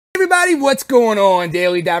everybody, what's going on?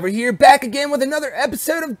 Daily Diver here, back again with another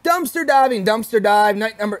episode of Dumpster Diving. Dumpster Dive,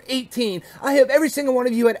 night number 18. I hope every single one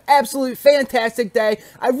of you had an absolute fantastic day.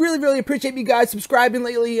 I really appreciate you guys subscribing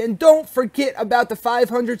lately, and don't forget about the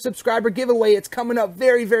 500 subscriber giveaway. It's coming up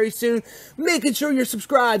very soon. Making sure you're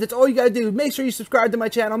subscribed. That's all you gotta do. Make sure you subscribe to my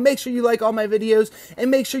channel, make sure you like all my videos,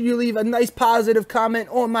 and make sure you leave a nice positive comment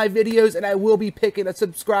on my videos, and I will be picking a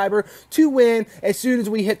subscriber to win as soon as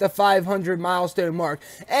we hit the 500 milestone mark.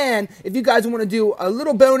 And if you guys want to do a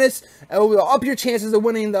little bonus, will up your chances of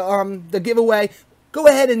winning the giveaway, go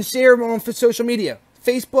ahead and share them on social media.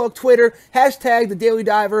 Facebook, Twitter, hashtag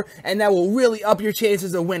TheDailyDiver, and that will really up your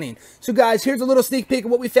chances of winning. So guys, here's a little sneak peek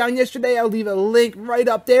of what we found yesterday. I'll leave a link right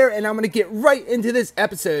up there, and I'm going to get right into this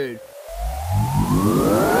episode.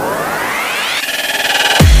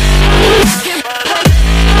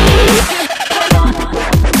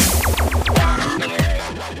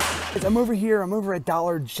 I'm over here, I'm over at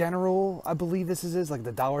Dollar General, I believe this is like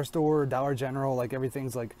the dollar store, Dollar General, like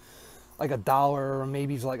everything's like a dollar, or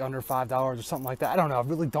maybe it's like under $5 or something like that. I don't know, I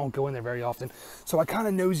really don't go in there very often. So I kind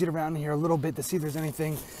of nosed around here a little bit to see if there's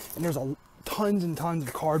anything, and there's tons and tons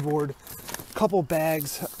of cardboard, a couple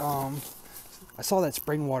bags. I saw that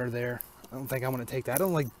spring water there. I don't think I want to take that. I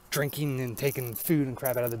don't like drinking and taking food and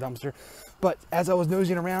crap out of the dumpster. But as I was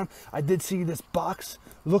nosing around, I did see this box.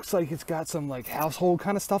 Looks like it's got some like household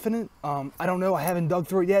kind of stuff in it. I don't know, I haven't dug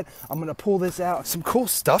through it yet. I'm gonna pull this out. Some cool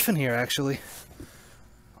stuff in here actually.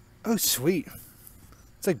 Oh sweet.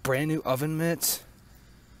 It's like brand new oven mitts.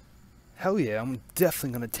 Hell yeah, I'm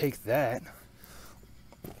definitely gonna take that.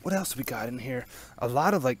 What else we got in here? A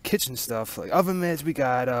lot of like kitchen stuff, like oven mitts. We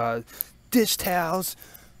got dish towels.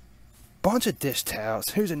 Bunch of dish towels.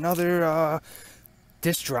 Here's another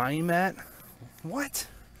dish drying mat. What?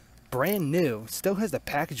 Brand new. Still has the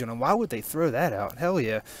package on it. Why would they throw that out? Hell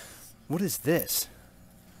yeah. What is this?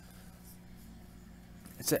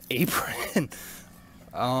 It's an apron.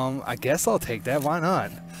 I guess I'll take that. Why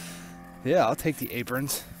not? Yeah, I'll take the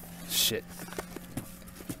aprons. Shit.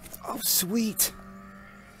 Oh, sweet.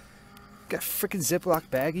 Got freaking Ziploc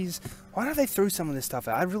baggies. Why do they throw some of this stuff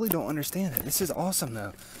out? I really don't understand it. This is awesome,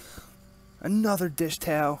 though. Another dish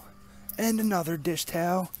towel. And another dish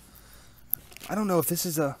towel. I don't know if this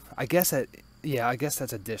is a... I guess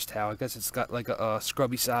that's a dish towel. I guess it's got like a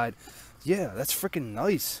scrubby side. Yeah, that's freaking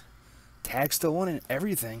nice. Tag still on it and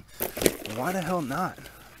everything. Why the hell not?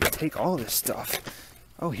 Take all this stuff.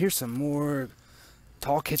 Oh, here's some more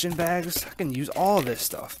tall kitchen bags. I can use all of this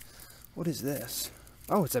stuff. What is this?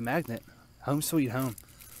 Oh, it's a magnet. Home sweet home.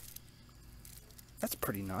 That's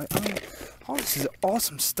pretty nice. Oh, this is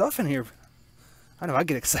awesome stuff in here. I know, I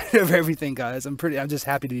get excited over everything, guys. I'm just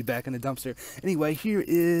happy to be back in the dumpster. Anyway, here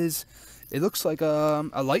is, it looks like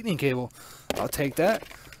a lightning cable. I'll take that.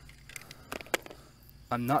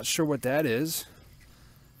 I'm not sure what that is.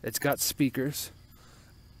 It's got speakers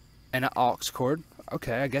and an aux cord.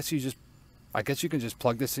 Okay, I guess you can just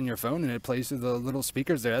plug this in your phone and it plays through the little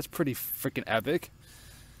speakers there. That's pretty freaking epic.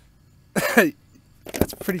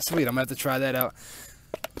 That's pretty sweet. I'm gonna have to try that out.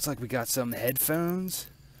 Looks like we got some headphones.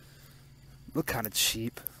 Look kind of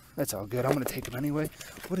cheap. That's all good. I'm going to take them anyway.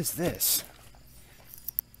 What is this?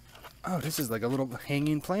 Oh, this is like a little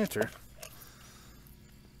hanging planter.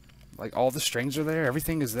 Like all the strings are there.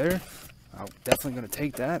 Everything is there. I'm definitely going to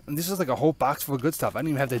take that. And this is like a whole box full of good stuff. I didn't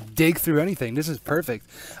even have to dig through anything. This is perfect.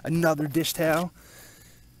 Another dish towel.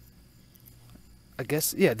 I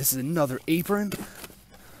guess, yeah, this is another apron.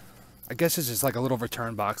 I guess this is like a little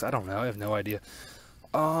return box. I don't know. I have no idea.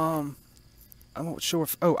 I'm not sure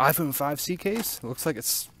if... Oh, iPhone 5C case. Looks like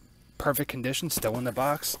it's perfect condition. Still in the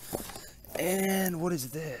box. And what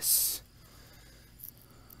is this?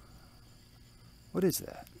 What is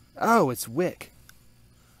that? Oh, it's wick.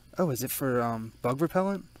 Oh, is it for bug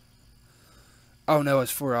repellent? Oh, no,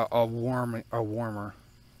 it's for a warmer.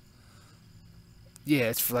 Yeah,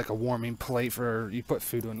 it's for like a warming plate for you put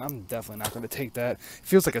food in. I'm definitely not going to take that. It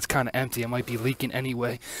feels like it's kind of empty. It might be leaking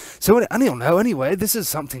anyway. So I don't know. Anyway, this is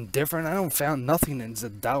something different. I don't found nothing in the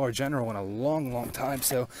Dollar General in a long time.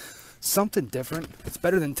 So something different. It's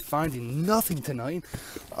better than finding nothing tonight.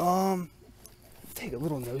 Take a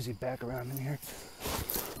little nosy back around in here.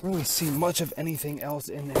 Don't really see much of anything else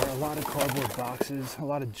in there. A lot of cardboard boxes, a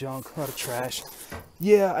lot of junk, a lot of trash.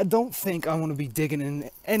 Yeah, I don't think I want to be digging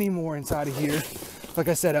in any more inside of here. Like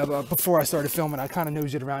I said, before I started filming, I kind of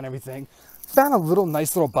nosed around everything. Found a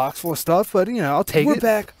nice little box full of stuff, but you know, I'll take it. We're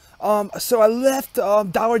back. So I left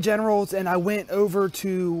Dollar General's and I went over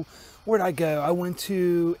to where'd I go? I went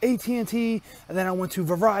to AT&T, and then I went to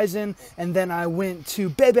Verizon, and then I went to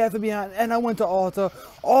Bed Bath & Beyond, and I went to Ulta.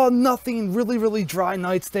 All nothing, really, really dry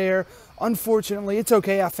nights there. Unfortunately, it's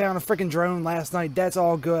okay. I found a freaking drone last night. That's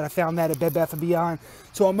all good. I found that at Bed Bath & Beyond.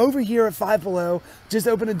 So I'm over here at Five Below. Just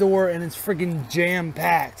opened the door and it's freaking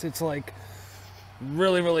jam-packed. It's like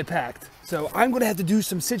really, really packed. So I'm going to have to do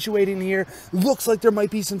some situating here. Looks like there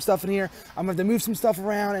might be some stuff in here. I'm going to have to move some stuff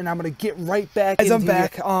around and I'm going to get right back. As I'm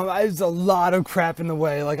back, there's a lot of crap in the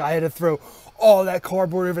way. Like I had to throw all that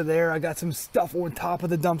cardboard over there. I got some stuff on top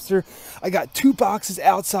of the dumpster. I got 2 boxes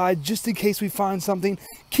outside just in case we find something.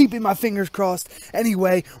 Keeping my fingers crossed.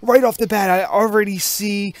 Anyway, right off the bat, I already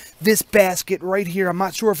see this basket right here. I'm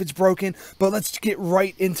not sure if it's broken, but let's get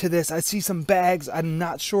right into this. I see some bags. I'm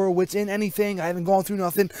not sure what's in anything. I haven't gone through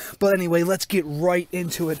nothing. But anyway, let's get right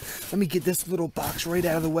into it. Let me get this little box right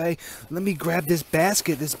out of the way. Let me grab this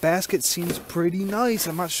basket. This basket seems pretty nice.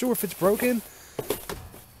 I'm not sure if it's broken.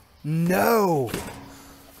 No.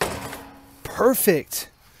 Perfect.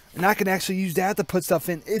 And I can actually use that to put stuff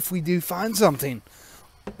in if we do find something.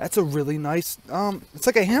 That's a really nice, it's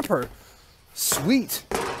like a hamper. Sweet.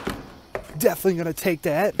 Definitely going to take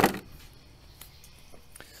that.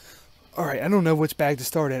 Alright, I don't know which bag to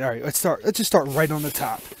start in. Alright, let's just start right on the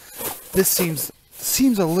top. This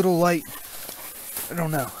seems a little light. I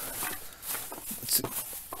don't know. Let's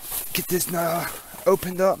get this now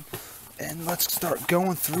opened up. And let's start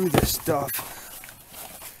going through this stuff.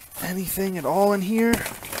 Anything at all in here?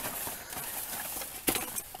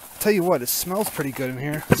 Tell you what, it smells pretty good in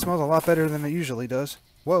here. It smells a lot better than it usually does.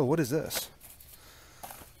 Whoa, what is this?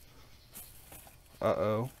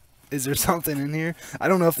 Uh-oh. Is there something in here? I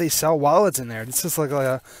don't know if they sell wallets in there. It's just like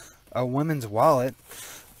a women's wallet.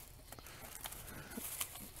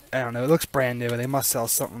 I don't know. It looks brand new. They must sell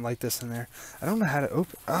something like this in there. I don't know how to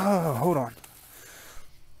open. Oh, hold on.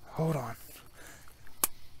 Hold on.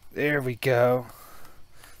 There we go.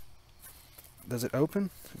 Does it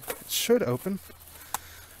open? It should open.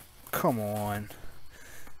 Come on.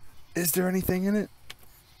 Is there anything in it?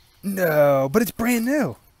 No, but it's brand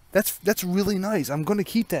new. That's really nice. I'm going to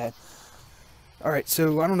keep that. All right,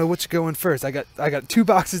 so I don't know what's going first. I got 2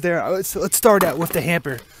 boxes there. Let's start out with the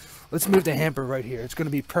hamper. Let's move the hamper right here. It's going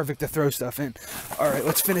to be perfect to throw stuff in. All right,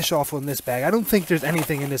 let's finish off on this bag. I don't think there's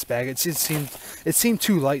anything in this bag. It seemed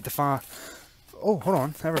too light to find. Oh, hold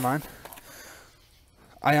on. Never mind.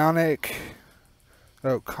 Ionic.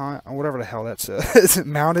 Oh, whatever the hell that's. Is it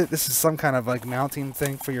mounted? This is some kind of like mounting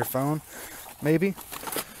thing for your phone, maybe.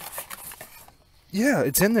 Yeah,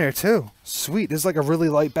 it's in there too. Sweet. This is like a really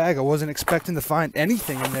light bag. I wasn't expecting to find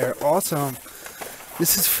anything in there. Awesome.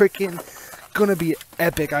 This is freaking gonna be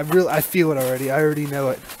epic. I feel it already. I already know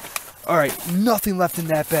it. All right, nothing left in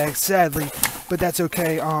that bag, sadly, but that's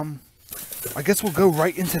okay. I guess we'll go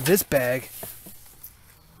right into this bag.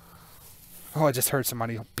 Oh, I just heard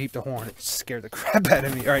somebody beep the horn. It scared the crap out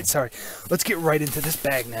of me. All right, sorry. Let's get right into this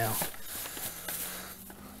bag now.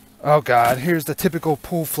 Oh God, here's the typical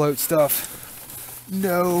pool float stuff.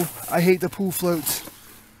 No, I hate the pool floats.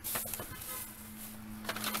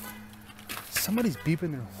 Somebody's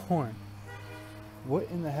beeping their horn. What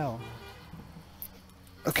in the hell?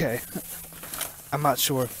 Okay. I'm not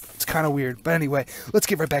sure. It's kind of weird. But anyway, let's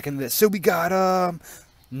get right back into this. So we got,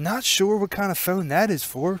 not sure what kind of phone that is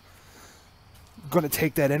for. Gonna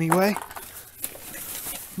take that anyway.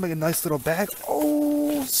 Make a nice little bag.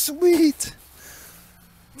 Oh, sweet.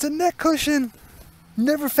 It's a neck cushion.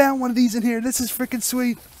 Never found one of these in here. This is freaking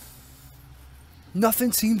sweet.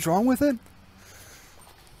 Nothing seems wrong with it.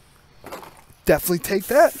 Definitely take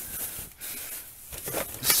that.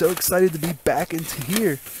 So excited to be back into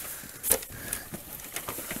here.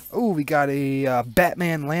 Oh, we got a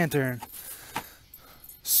Batman lantern.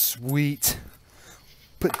 Sweet.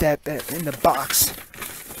 Put that in the box.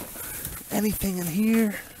 Anything in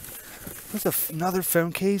here? There's another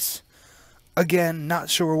phone case. Again, not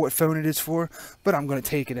sure what phone it is for, but I'm going to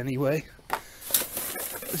take it anyway.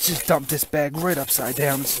 Let's just dump this bag right upside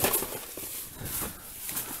down.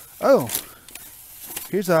 Oh.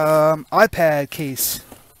 Here's a iPad case.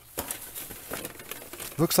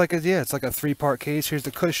 Looks like it's like a 3-part case. Here's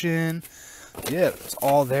the cushion. Yeah, it's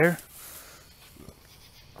all there.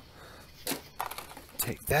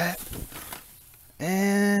 Take that.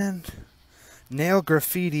 And nail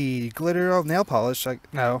graffiti, glitter nail polish.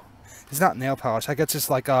 No, it's not nail polish. I guess it's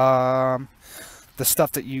like the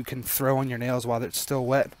stuff that you can throw on your nails while it's still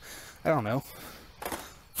wet. I don't know.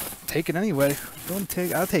 Take it anyway.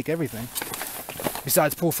 I'll take everything.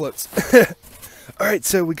 Besides pool floats. Alright,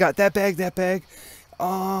 so we got that bag.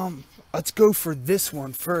 Let's go for this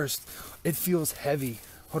one first. It feels heavy.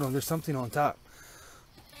 Hold on, there's something on top.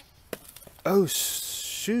 Oh,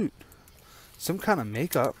 shoot. Some kind of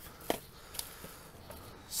makeup.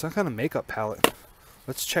 Some kind of makeup palette.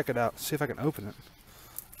 Let's check it out. See if I can open it.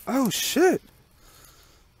 Oh shit.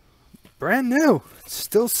 Brand new.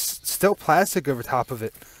 Still plastic over top of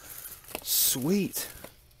it. Sweet.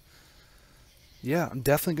 Yeah, I'm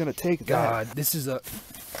definitely gonna take that. God,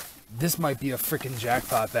 this might be a freaking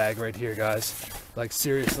jackpot bag right here, guys. Like,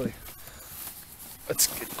 seriously. Let's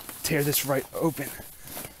tear this right open.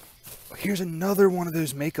 Here's another one of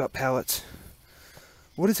those makeup palettes.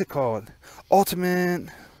 What is it called? Ultimate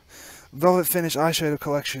Velvet Finish Eyeshadow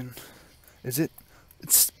Collection. Is it?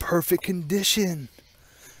 It's perfect condition.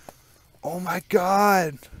 Oh my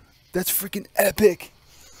god. That's freaking epic.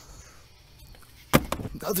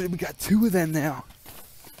 We got 2 of them now.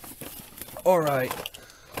 Alright.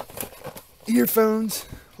 Earphones.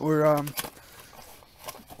 Or, are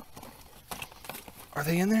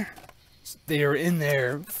they in there? They are in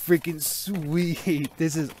there. Freaking sweet.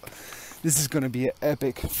 This is gonna be an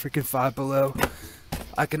epic freaking Five Below.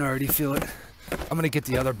 I can already feel it. I'm gonna get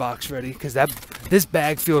the other box ready because this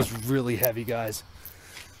bag feels really heavy, guys.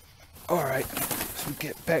 All right, so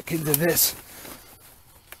get back into this.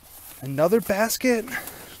 Another basket.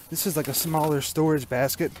 This is like a smaller storage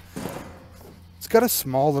basket. It's got a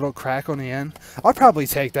small little crack on the end. I'll probably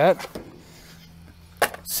take that.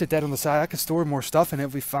 Sit that on the side. I can store more stuff in it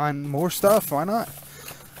if we find more stuff. Why not?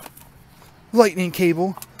 Lightning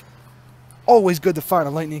cable. Always good to find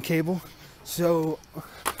a lightning cable. So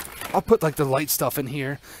I'll put like the light stuff in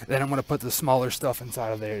here. Then I'm going to put the smaller stuff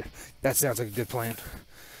inside of there. That sounds like a good plan.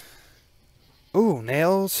 Ooh,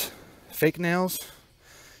 nails. Fake nails.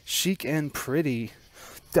 Chic and pretty.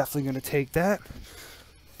 Definitely going to take that.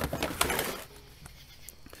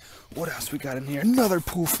 What else we got in here? Another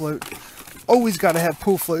pool float. Always got to have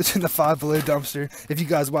pool floats in the Five Below dumpster. If you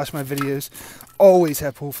guys watch my videos, always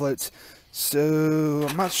have pool floats. So,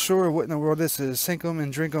 I'm not sure what in the world this is. Sink them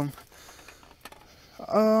and drink them.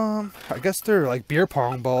 I guess they're like beer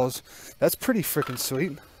pong balls. That's pretty freaking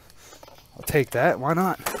sweet. I'll take that. Why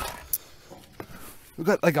not? We've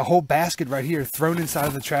got like a whole basket right here thrown inside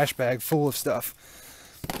of the trash bag full of stuff.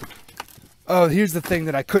 Oh, here's the thing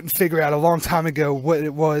that I couldn't figure out a long time ago what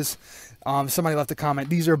it was. Somebody left a comment.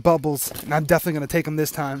 These are bubbles, and I'm definitely going to take them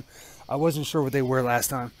this time. I wasn't sure what they were last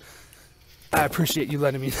time. I appreciate you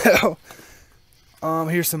letting me know.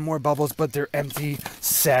 Here's some more bubbles, but they're empty,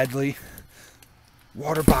 sadly.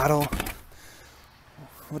 Water bottle.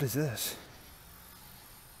 What is this?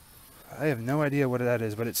 I have no idea what that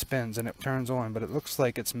is, but it spins and it turns on, but it looks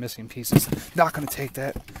like it's missing pieces. Not going to take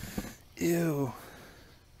that. Ew.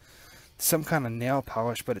 Some kind of nail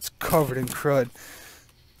polish, but it's covered in crud.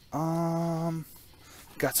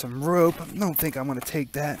 Got some rope. I don't think I'm going to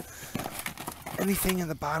take that. Anything in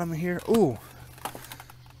the bottom of here? Ooh.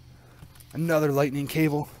 Another lightning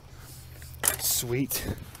cable. Sweet.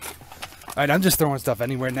 Alright, I'm just throwing stuff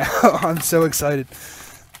anywhere now. I'm so excited.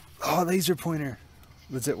 Oh, laser pointer.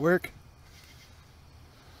 Does it work?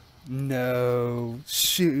 No.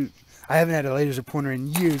 Shoot. I haven't had a laser pointer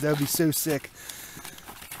in years. That would be so sick.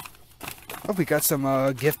 Oh, we got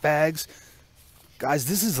some gift bags. Guys,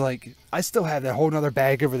 this is like, I still have that whole nother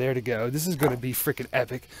bag over there to go. This is going to be freaking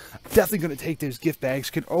epic. Definitely going to take those gift bags.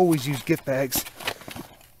 Can always use gift bags.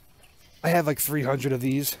 I have like 300 of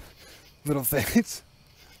these little things.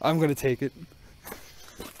 I'm going to take it.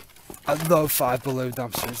 I love Five Below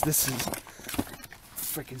dumpsters. This is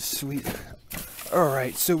freaking sweet.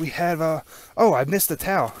 Alright, so we have oh, I missed the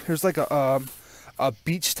towel. Here's like a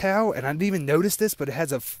beach towel, and I didn't even notice this, but it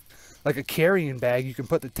has like a carrying bag. You can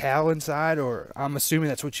put the towel inside, or I'm assuming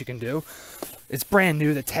that's what you can do. It's brand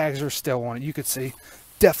new. The tags are still on it. You could see.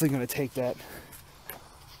 Definitely going to take that.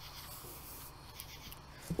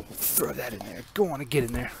 Throw that in there. Go on and get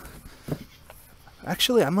in there.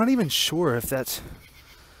 Actually, I'm not even sure if that's...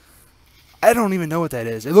 I don't even know what that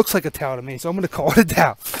is. It looks like a towel to me, so I'm going to call it a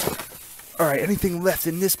towel. Alright, anything left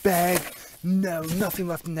in this bag? No, nothing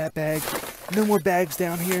left in that bag. No more bags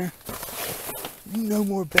down here. No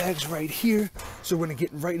more bags right here. So we're going to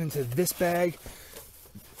get right into this bag.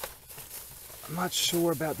 I'm not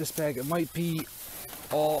sure about this bag. It might be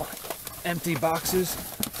all empty boxes.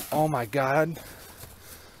 Oh my god.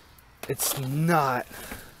 It's not.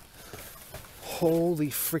 Holy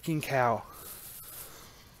freaking cow.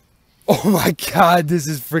 Oh my god, this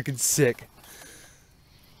is freaking sick.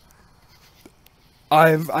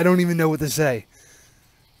 I don't even know what to say.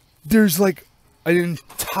 There's like an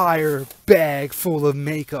entire bag full of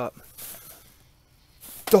makeup.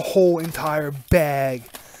 The whole entire bag.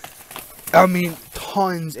 I mean,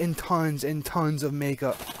 tons and tons and tons of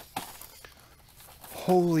makeup.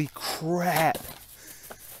 Holy crap.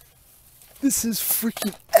 This is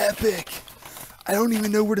freaking epic. I don't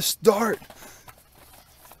even know where to start.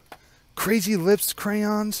 crazy lips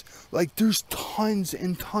crayons. Like, there's tons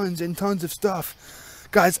and tons and tons of stuff.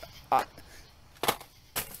 Guys,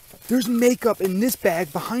 there's makeup in this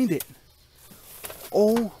bag behind it.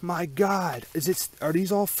 Oh my God. Are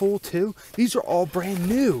these all full too? These are all brand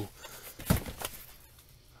new.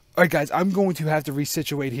 Alright guys, I'm going to have to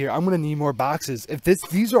resituate here. I'm going to need more boxes. If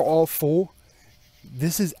these are all full,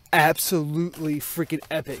 this is absolutely freaking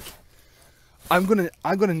epic. I'm gonna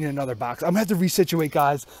need another box. I'm gonna have to resituate,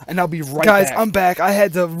 guys, and I'll be right back. Guys, I'm back. I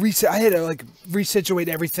had to like resituate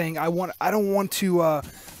everything. I don't want to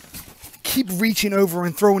keep reaching over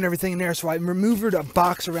and throwing everything in there, so I removed a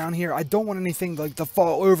box around here. I don't want anything like to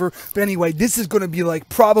fall over. But anyway, this is gonna be like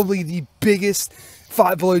probably the biggest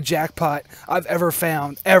Five Below jackpot I've ever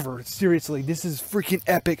found, ever. Seriously, this is freaking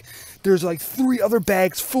epic. There's like 3 other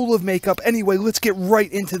bags full of makeup. Anyway, let's get right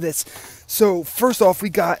into this. So first off, we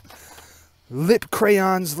got lip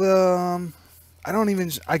crayons.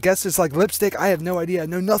 I guess it's like lipstick. I have no idea. I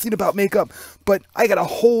know nothing about makeup, but I got a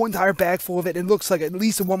whole entire bag full of it. It looks like at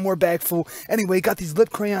least one more bag full. Anyway, got these lip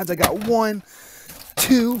crayons. I got 1,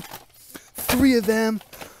 2, 3 of them.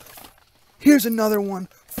 Here's another one,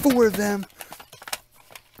 4 of them.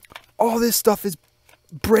 All this stuff is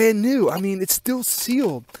brand new. I mean, it's still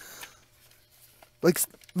sealed. Like,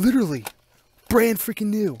 literally, brand freaking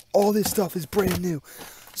new. All this stuff is brand new.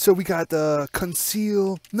 So we got the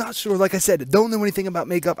conceal. Not sure. Like I said, don't know anything about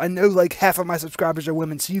makeup. I know like half of my subscribers are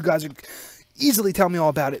women, so you guys are easily tell me all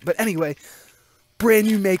about it. But anyway, brand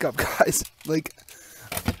new makeup, guys. Like,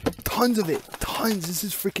 tons of it. Tons. This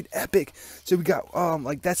is freaking epic. So we got,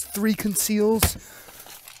 like, that's 3 conceals.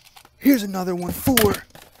 Here's another one, 4.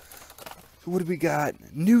 So what do we got?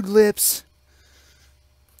 Nude lips.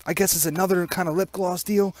 I guess it's another kind of lip gloss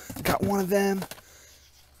deal. Got 1 of them.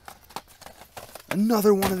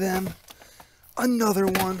 Another one of them. Another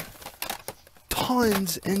one.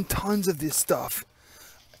 Tons and tons of this stuff.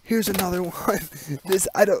 Here's another one.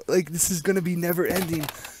 This is gonna be never ending.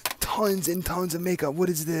 Tons and tons of makeup. What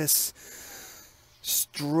is this?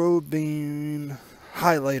 Strobing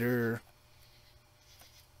highlighter.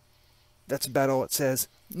 That's about all it says.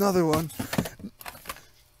 Another one.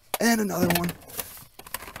 And another one.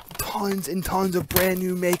 Tons and tons of brand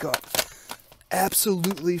new makeup.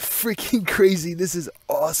 Absolutely freaking crazy. This is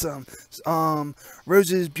awesome.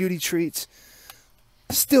 Rose's Beauty Treats.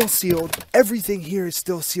 Still sealed. Everything here is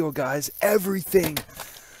still sealed, guys. Everything.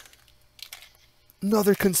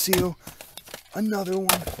 Another conceal. Another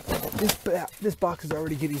one. This box is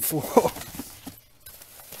already getting full.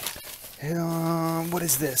 What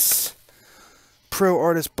is this? Pro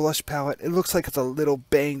Artist Blush Palette. It looks like it's a little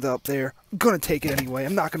banged up there. I'm gonna take it anyway.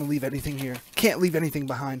 I'm not gonna leave anything here. Can't leave anything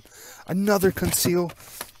behind. Another conceal.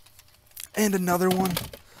 And another one.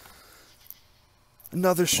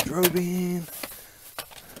 Another strobing.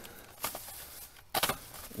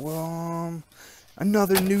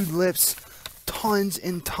 Another nude lips. Tons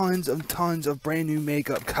and tons of brand new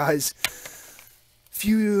makeup, guys.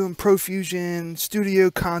 Profusion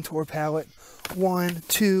Studio Contour Palette. 1,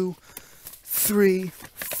 2, 3,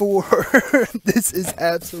 4. This is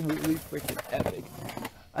absolutely freaking epic.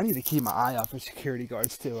 I need to keep my eye out for security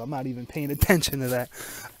guards too. I'm not even paying attention to that.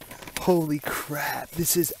 Holy crap.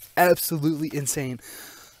 This is absolutely insane.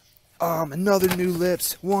 Another new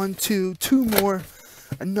lips. 1, 2 more.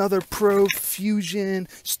 Another Profusion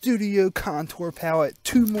Studio Contour Palette.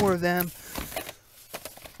 2 more of them.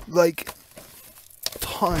 Like,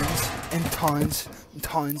 tons and tons and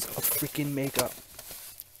tons of freaking makeup.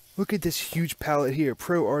 Look at this huge palette here.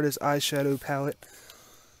 Pro Artist Eyeshadow Palette.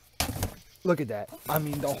 Look at that. I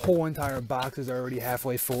mean, the whole entire box is already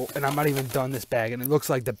halfway full, and I'm not even done this bag, and it looks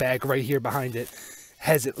like the bag right here behind it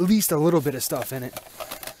has at least a little bit of stuff in it.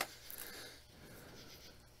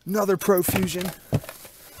 Another Profusion.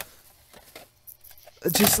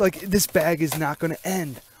 Just like, this bag is not going to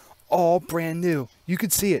end. All brand new. You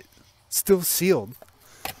could see it. Still sealed.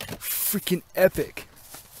 Freaking epic.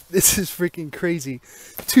 This is freaking crazy.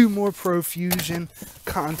 2 more Profusion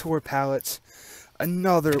contour palettes.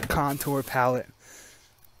 Another contour palette.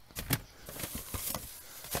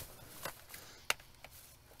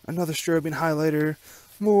 Another strobing highlighter.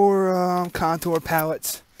 More contour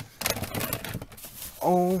palettes.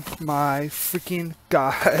 Oh my freaking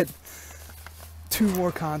god. 2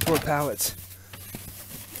 more contour palettes.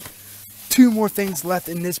 2 more things left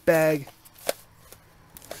in this bag.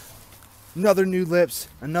 Another nude lips,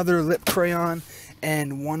 another lip crayon,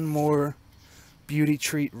 and 1 more Beauty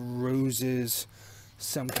Treat Roses.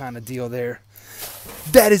 Some kind of deal there.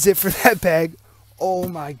 That is it for that bag. Oh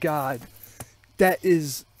my god. That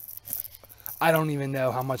is, I don't even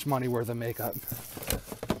know how much money worth of makeup.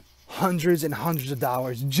 hundreds and hundreds of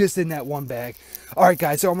dollars just in that one bag. All right,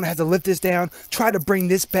 guys, so I'm gonna have to lift this down, try to bring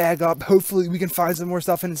this bag up. Hopefully we can find some more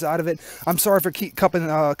stuff inside of it. I'm sorry for cutting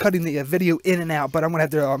the video in and out, but I'm gonna have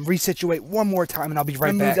to resituate one more time, and I'll be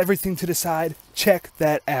right back. Move everything to the side. Check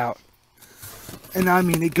that out. And I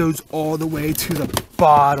mean, it goes all the way to the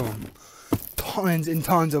bottom. Tons and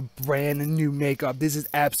tons of brand new makeup. This is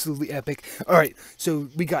absolutely epic. All right, so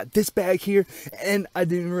we got this bag here, and I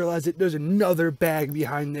didn't realize that there's another bag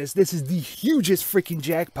behind this. This is the hugest freaking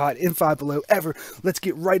jackpot in Five Below ever. Let's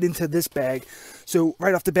get right into this bag. So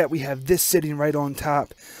right off the bat, we have this sitting right on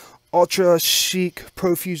top. Ultra Chic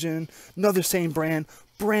Profusion, another same brand,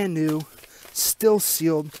 brand new, still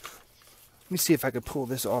sealed. Let me see if I can pull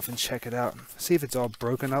this off and check it out. See if it's all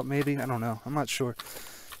broken up maybe. I don't know. I'm not sure.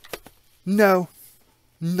 No,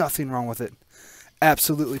 nothing wrong with it.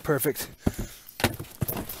 Absolutely perfect.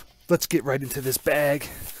 Let's get right into this bag.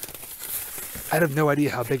 I have no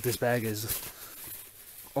idea how big this bag is.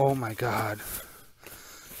 Oh my God.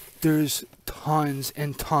 There's tons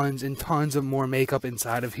and tons and tons of more makeup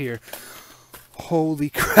inside of here.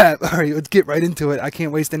 Holy crap. All right, let's get right into it. I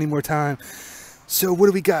can't waste any more time. So what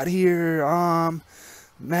do we got here?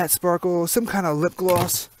 Matte Sparkle, some kind of lip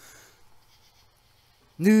gloss.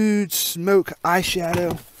 Nude Smoke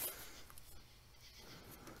eyeshadow.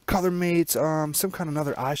 Color Mates, some kind of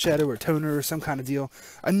another eyeshadow or toner or some kind of deal.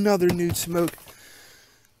 Another Nude Smoke.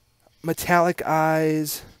 Metallic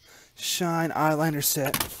Eyes Shine eyeliner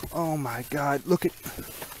set. Oh my God, look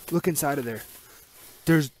inside of there.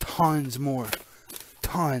 There's tons more.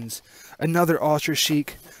 Tons. Another Ultra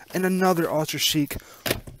Chic and another Ultra Chic,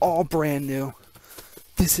 all brand new.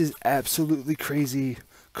 This is absolutely crazy.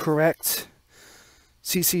 Correct.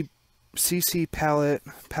 CC Palette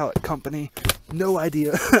Company. No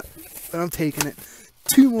idea, but I'm taking it.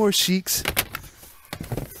 Two more Chics.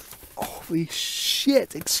 Holy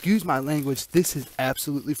shit. Excuse my language. This is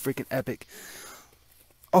absolutely freaking epic.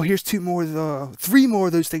 Oh, here's three more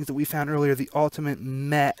of those things that we found earlier. The Ultimate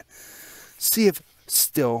Matte. See if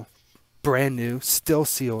still brand new, still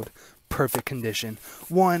sealed, perfect condition.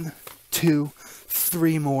 1, 2,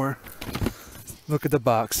 3 more. Look at the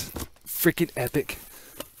box. Freaking epic.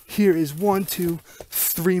 Here is 1, 2,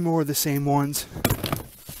 3 more of the same ones.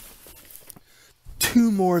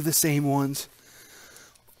 2 more of the same ones.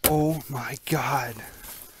 Oh my God.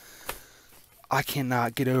 I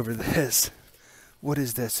cannot get over this. What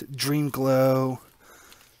is this? Dream Glow.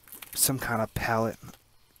 Some kind of palette.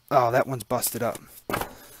 Oh, that one's busted up.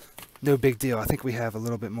 No big deal. I think we have a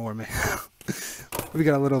little bit more. We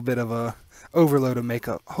got a little bit of a overload of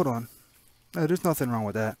makeup. Hold on. No, there's nothing wrong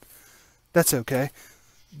with that. That's okay.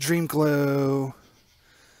 Dream Glow.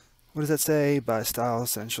 What does that say? By Style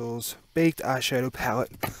Essentials. Baked eyeshadow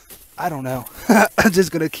palette. I don't know. I'm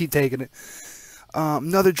just going to keep taking it.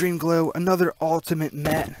 Another Dream Glow. Another Ultimate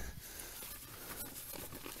Matte.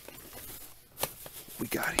 We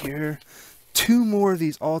got here 2 more of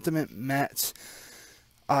these Ultimate Mattes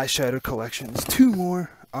eyeshadow collections. 2 more.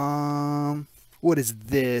 What is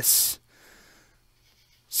this?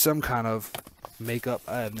 Some kind of makeup.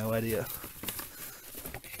 I have no idea.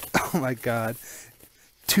 Oh my God.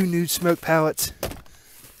 2 Nude Smoke palettes.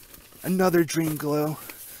 Another Dream Glow.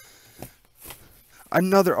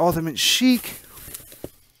 Another Ultimate Chic.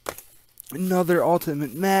 Another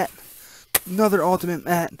Ultimate Matte. Another Ultimate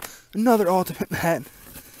Matte. Another Ultimate Matte.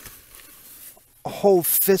 A whole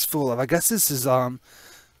fistful of, I guess this is like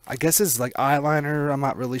eyeliner. I'm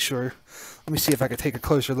not really sure. Let me see if I can take a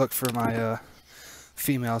closer look for my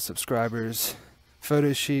female subscribers.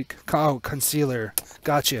 Photo Chic. Oh, concealer.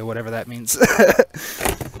 Gotcha, whatever that means.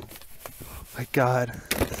 My God.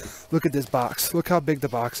 Look at this box. Look how big the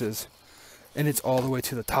box is. And it's all the way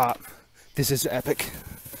to the top. This is epic.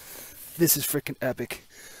 This is freaking epic.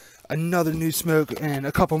 Another Nude Smoke and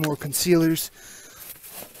a couple more concealers.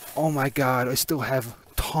 Oh my God. I still have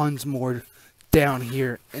tons more down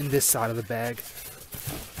here in this side of the bag.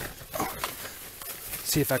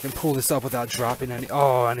 See if I can pull this up without dropping any.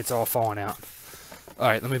 Oh, and it's all falling out.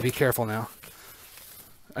 Alright, let me be careful now.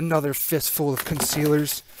 Another fistful of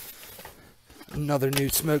concealers. Another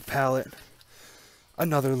Nude Smoke palette.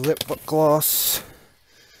 Another lip gloss.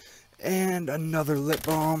 And another lip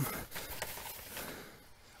balm.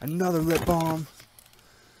 Another lip balm.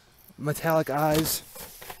 Metallic Eyes.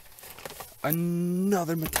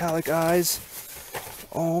 Another Metallic Eyes.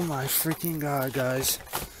 Oh my freaking God, guys.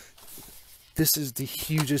 This is the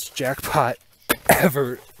hugest jackpot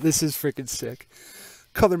ever. This is freaking sick.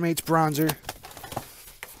 Color Mates bronzer.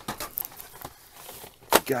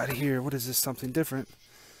 Got here, what is this? Something different.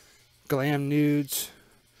 Glam Nudes.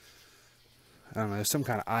 I don't know, some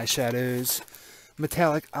kind of eyeshadows.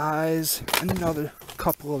 metallic eyes, another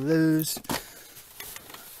couple of those,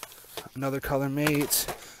 another color mates,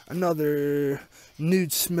 another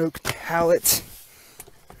nude smoke palette.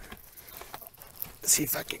 Let's see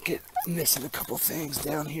if I can get missing a couple things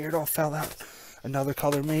down here. It all fell out. Another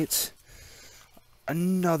color mates,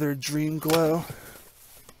 another dream glow,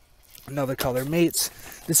 another color mates.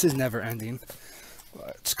 This is never ending.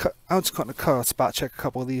 I'm just going to spot check a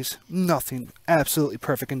couple of these. Nothing, absolutely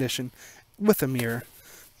perfect condition with a mirror.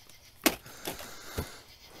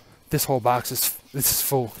 This whole box is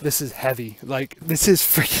full. This is heavy. Like, this is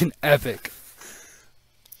freaking epic.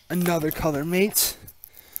 Another color mates,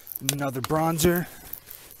 another bronzer.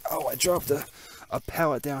 Oh, I dropped a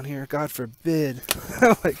palette down here. God forbid.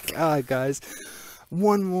 Oh my god, guys.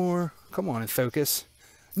 One more. Come on and focus.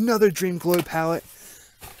 Another Dream Glow palette.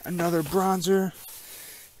 Another bronzer.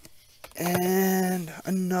 And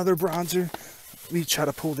another bronzer. We try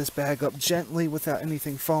to pull this bag up gently without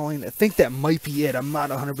anything falling. I think that might be it. I'm not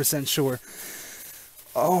 100% sure.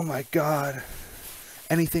 Oh my god.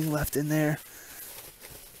 Anything left in there?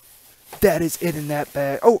 That is it in that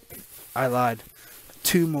bag. Oh, I lied.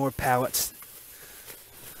 2 more palettes.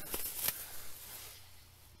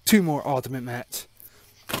 2 more ultimate mats.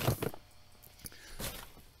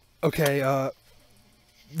 Okay,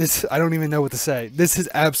 this, I don't even know what to say. This is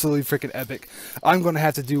absolutely freaking epic. I'm going to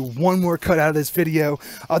have to do one more cut out of this video.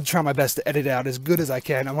 I'll try my best to edit it out as good as I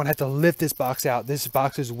can. I'm going to have to lift this box out. This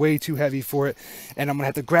box is way too heavy for it. And I'm going to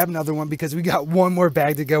have to grab another one because we got one more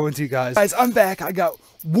bag to go into, guys. Guys, I'm back. I got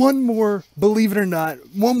one more, believe it or not,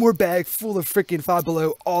 one more bag full of freaking Five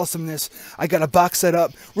Below awesomeness. I got a box set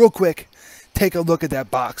up. Real quick, take a look at that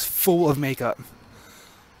box full of makeup.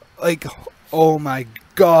 Like, oh my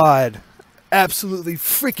god. Absolutely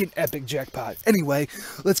freaking epic jackpot. Anyway,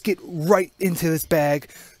 let's get right into this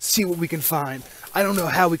bag, see what we can find. I don't know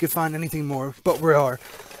how we could find anything more, but we are.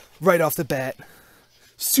 Right off the bat,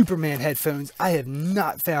 Superman headphones. I have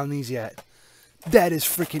not found these yet. That is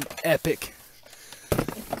freaking epic.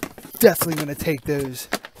 Definitely gonna take those.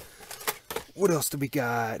 What else do we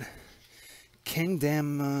got?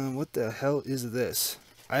 Kingdom, what the hell is this?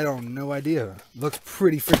 I don't no idea. Looks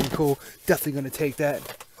pretty freaking cool. Definitely gonna take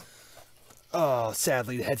that. Oh,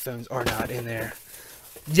 sadly, the headphones are not in there.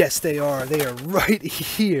 Yes, they are. They are right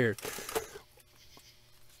here.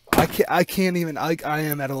 I can't even, I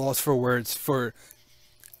am at a loss for words for,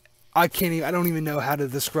 I don't even know how to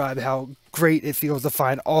describe how great it feels to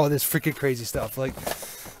find all this freaking crazy stuff. Like,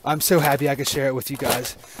 I'm so happy I could share it with you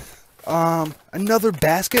guys. Another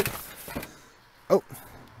basket. Oh,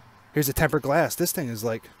 here's a tempered glass. This thing is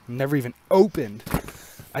like never even opened.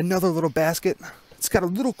 Another little basket. It's got a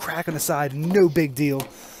little crack on the side, no big deal.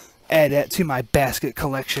 Add that to my basket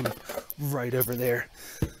collection right over there.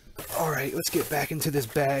 Alright, let's get back into this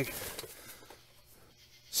bag.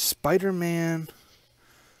 Spider-Man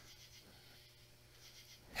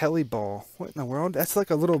heli ball. What in the world? That's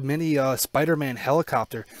like a little mini Spider-Man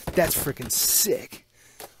helicopter. That's freaking sick.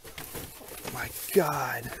 Oh my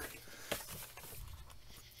god.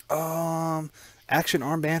 Action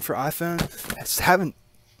armband for iPhone.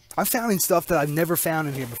 I'm finding stuff that I've never found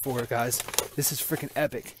in here before, guys. This is freaking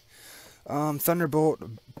epic. Thunderbolt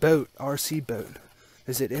boat, RC boat.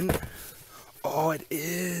 Is it in? Oh, it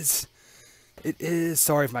is. It is.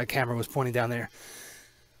 Sorry if my camera was pointing down there.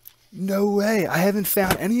 No way. I haven't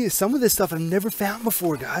found some of this stuff I've never found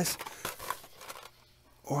before, guys.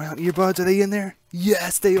 Orion earbuds, are they in there?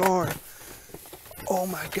 Yes, they are. Oh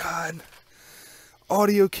my god.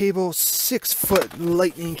 Audio cable, 6-foot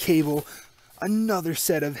lightning cable. Another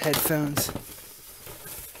set of headphones.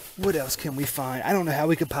 What else can we find? I don't know how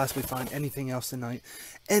we could possibly find anything else tonight.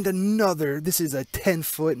 And another, this is a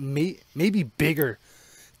 10-foot, maybe bigger,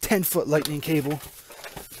 10-foot lightning cable.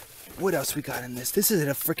 What else we got in this? This is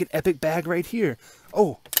a freaking epic bag right here.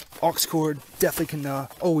 Oh, aux cord. Definitely can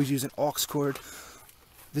always use an aux cord.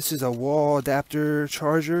 This is a wall adapter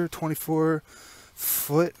charger,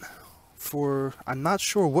 24-foot. For, I'm not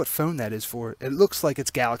sure what phone that is for. It looks like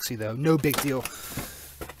it's Galaxy though. No big deal.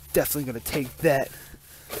 Definitely gonna take that.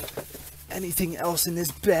 Anything else in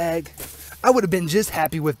this bag? I would have been just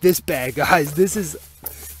happy with this bag, guys. This is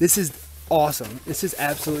awesome. This is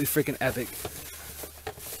absolutely freaking epic.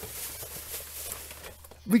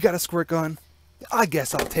 We got a squirt gun. I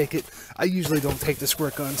guess I'll take it. I usually don't take the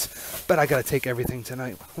squirt guns, but I gotta take everything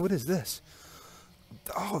tonight. What is this?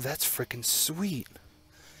 Oh, that's freaking sweet.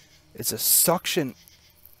 It's a suction.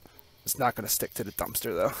 It's not going to stick to the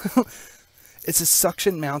dumpster though. It's a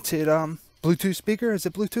suction mounted Bluetooth speaker. Is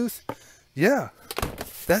it Bluetooth? Yeah.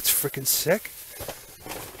 That's freaking sick.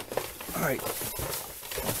 Alright.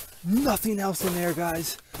 Nothing else in there,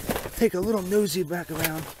 guys. take a little nosy back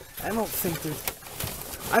around. I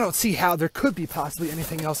don't see how there could be possibly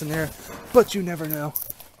anything else in there, but you never know.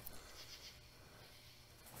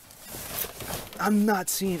 I'm not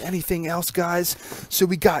seeing anything else, guys. So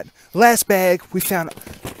we got last bag. We found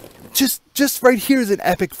just right here is an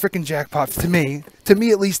epic freaking jackpot to me. To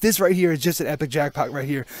me, at least, this right here is just an epic jackpot right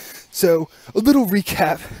here. So a little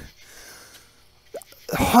recap.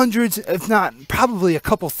 Hundreds, if not probably a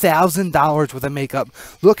couple $1,000 worth of makeup.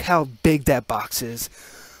 Look how big that box is.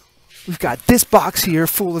 We've got this box here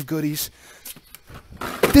full of goodies.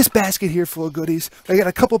 This basket here full of goodies. I got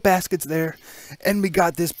a couple baskets there. And we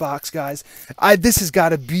got this box, guys. This has got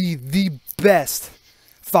to be the best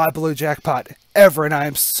Five Below jackpot ever. And I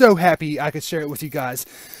am so happy I could share it with you guys.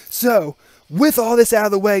 So, with all this out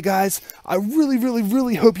of the way, guys, I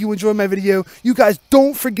really hope you enjoyed my video. You guys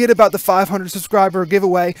don't forget about the 500 subscriber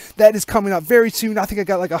giveaway. That is coming up very soon. I think I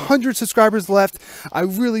got like 100 subscribers left. I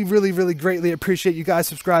really greatly appreciate you guys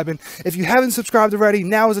subscribing. If you haven't subscribed already,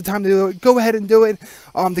 now is the time to do it. Go ahead and do it.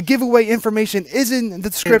 The giveaway information is in the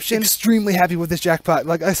description. I'm extremely happy with this jackpot.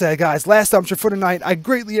 Like I said, guys, last dumpster for tonight. I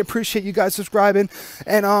greatly appreciate you guys subscribing.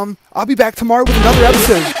 And I'll be back tomorrow with another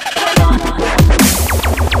episode.